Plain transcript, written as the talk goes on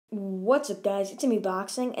What's up, guys? It's me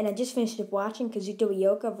Boxing, and I just finished up watching Kazuto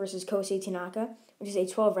Ioka versus Kosei Tanaka, which is a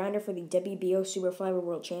 12-rounder for the WBO Super Flyweight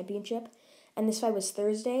World Championship. And this fight was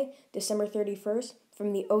Thursday, December 31st,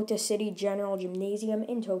 from the Ota-City General Gymnasium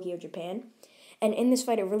in Tokyo, Japan. And in this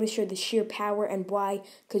fight, it really showed the sheer power and why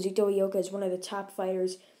Kazuto Ioka is one of the top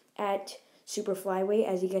fighters at Super Flyweight,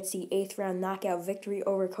 as he gets the 8th-round knockout victory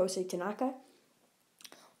over Kosei Tanaka.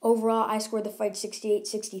 Overall, I scored the fight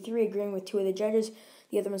 68-63, agreeing with two of the judges.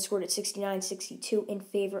 The other one scored at 69-62 in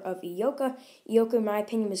favor of Ioka. Ioka, in my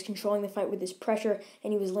opinion, was controlling the fight with his pressure,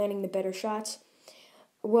 and he was landing the better shots.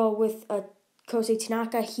 Well, with Kosei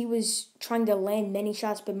Tanaka, he was trying to land many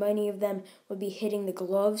shots, but many of them would be hitting the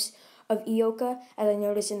gloves of Ioka, as I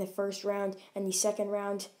noticed in the first round and the second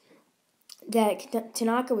round, that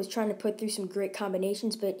Tanaka was trying to put through some great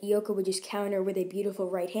combinations, but Ioka would just counter with a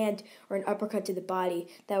beautiful right hand or an uppercut to the body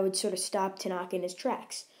that would sort of stop Tanaka in his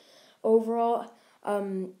tracks. Overall,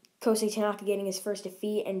 Kosei Tanaka getting his first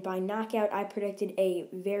defeat, and by knockout, I predicted a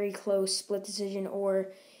very close split decision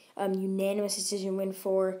or unanimous decision win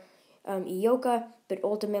for Ioka, but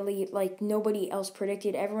ultimately, like nobody else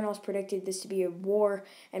predicted, everyone else predicted this to be a war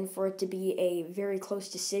and for it to be a very close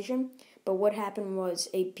decision. But what happened was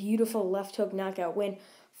a beautiful left hook knockout win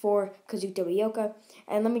for Kazuto Ioka.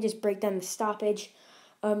 And let me just break down the stoppage.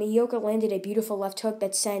 Ioka landed a beautiful left hook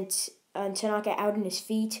that sent Tanaka out on his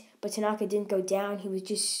feet, but Tanaka didn't go down. He was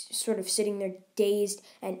just sort of sitting there dazed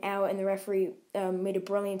and out, and the referee made a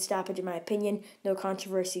brilliant stoppage, in my opinion. No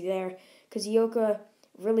controversy there, because Ioka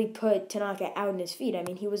really put Tanaka out on his feet. I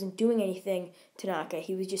mean, he wasn't doing anything, Tanaka.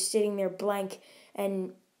 He was just sitting there blank,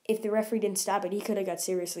 and if the referee didn't stop it, he could have got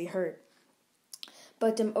seriously hurt.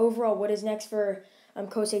 But overall, what is next for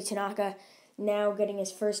Kosei Tanaka? Now getting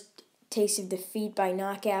his first taste of defeat by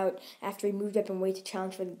knockout after he moved up in weight to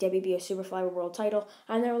challenge for the WBO Super Flyweight World title.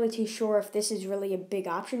 I'm not really too sure if this is really a big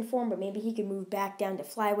option for him, but maybe he could move back down to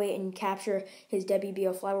flyweight and capture his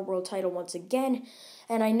WBO Flyweight World title once again.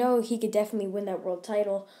 And I know he could definitely win that world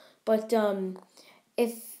title, but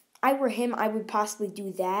if I were him, I would possibly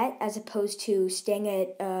do that as opposed to staying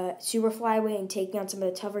at Super Flyweight and taking on some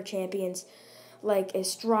of the tougher champions like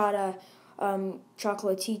Estrada,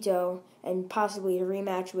 Chocolatito, and possibly a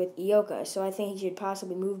rematch with Ioka. So I think he should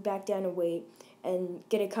possibly move back down to weight and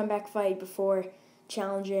get a comeback fight before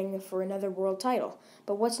challenging for another world title.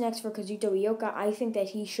 But what's next for Kazuto Ioka? I think that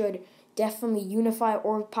he should definitely unify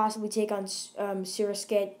or possibly take on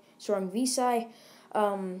Sirisuke Sorongvisai,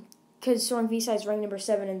 because Sorongvisai is ranked number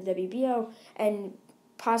 7 in the WBO, and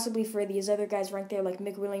possibly for these other guys ranked there, like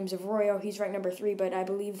Mick Williams of Royal, he's ranked number 3, but I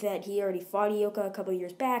believe that he already fought Ioka a couple of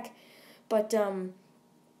years back. But,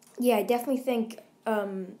 yeah, I definitely think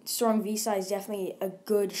Sorongvisai is definitely a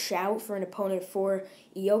good shout for an opponent for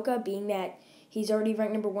Ioka, being that he's already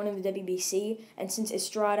ranked number 1 in the WBC, and since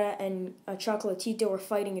Estrada and Chocolatito were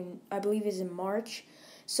fighting in, I believe is in March,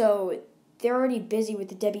 so they're already busy with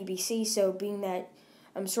the WBC, so being that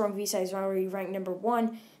Sorongvisai is already ranked number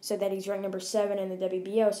 1, so that he's ranked number 7 in the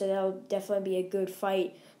WBO, so that'll definitely be a good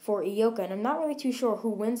fight for Ioka. And I'm not really too sure who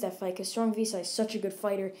wins that fight, because Sorongvisai is such a good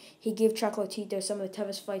fighter. He gave Chocolatito some of the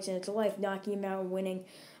toughest fights in his life, knocking him out and winning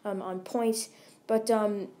on points. But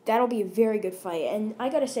that'll be a very good fight. And I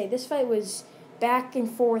gotta say, this fight was back and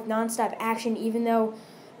forth, nonstop action. Even though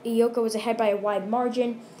Ioka was ahead by a wide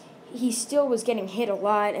margin, he still was getting hit a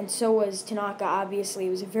lot, and so was Tanaka, obviously. It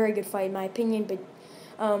was a very good fight, in my opinion, but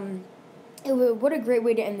what a great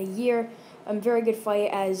way to end the year. Very good fight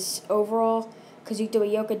as overall. Kazuto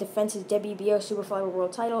Ioka defends his WBO Super Flyweight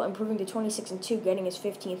World title, improving to 26-2, getting his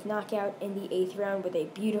 15th knockout in the 8th round with a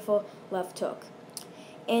beautiful left hook.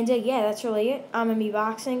 And yeah, that's really it. I'm Me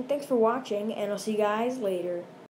Boxing. Thanks for watching, and I'll see you guys later.